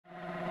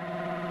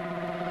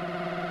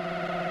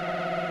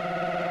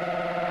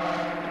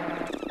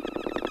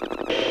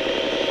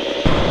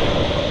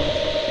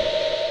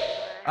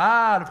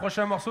Ah, le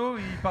prochain morceau,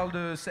 il parle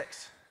de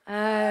sexe.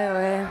 Ah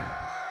ouais.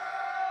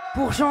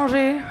 Pour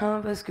changer, hein,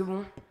 parce que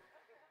bon.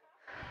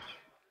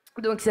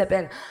 Donc il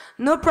s'appelle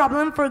No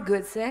Problem for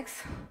Good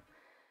Sex.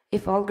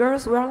 If all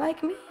girls were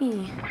like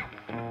me.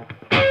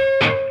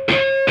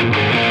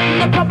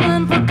 No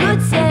problem for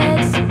good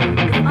sex.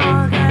 If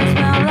all girls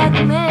were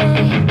like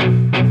me.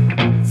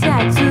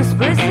 Tattoos,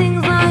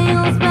 piercings,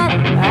 nails, but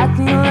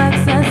acting like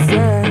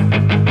success.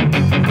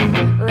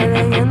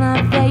 Living in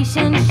a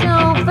fashion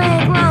show,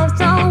 fake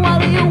lifestyle.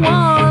 What do you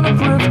wanna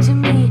prove to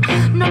me?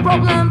 No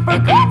problem for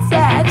good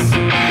sex.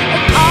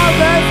 If all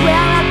girls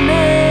were like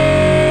me.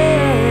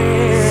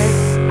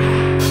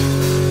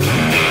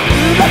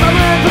 No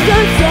problem for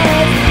good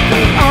sex.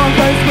 If all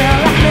girls were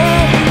like me.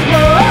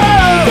 Whoa.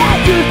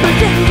 Tattoos,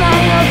 piercings,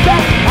 nails,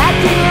 but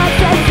acting like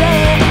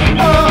success.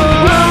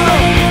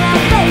 Living in a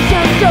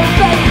fashion show,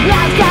 fake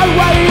lifestyle.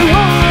 What do you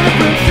wanna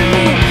prove to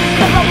me?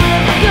 No problem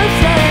for good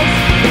sex.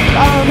 If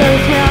all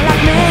girls were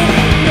like me.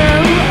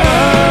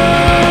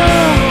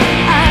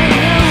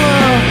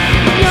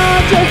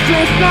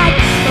 Just like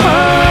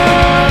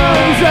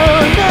hoes,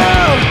 oh no,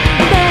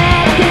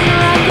 acting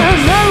like a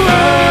no,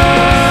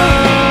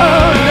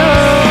 oh no,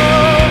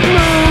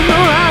 no, no,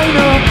 I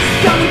know.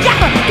 Come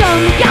on,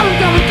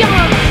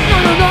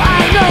 no,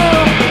 I know.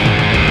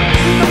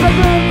 No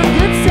problem for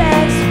good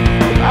sex,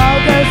 if all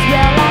girls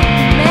were like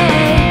me.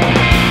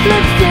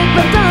 Lipstick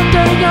but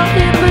under your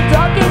lip, but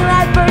talking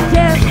like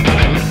virgin.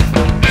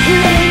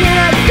 Living in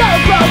a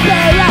soap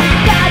opera,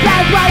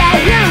 that's what I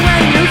hear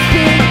when you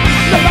speak.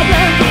 No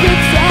problem for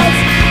good sex.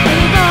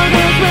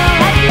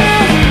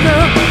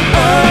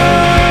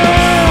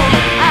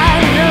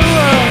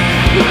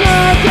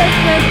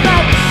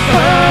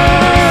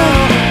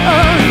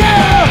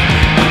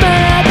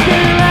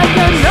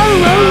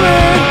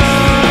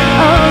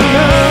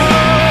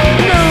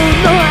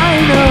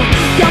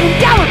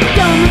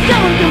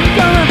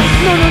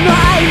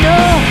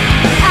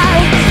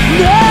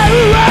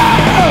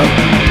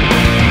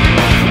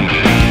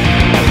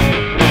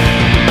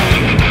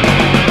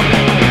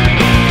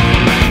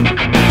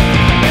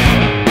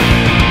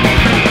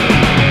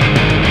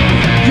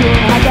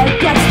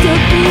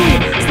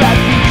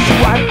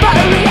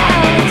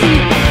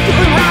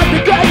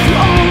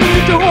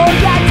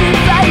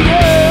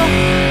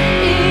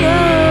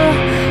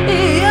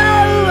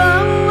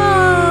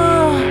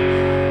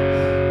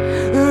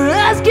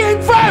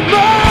 Asking for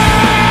more.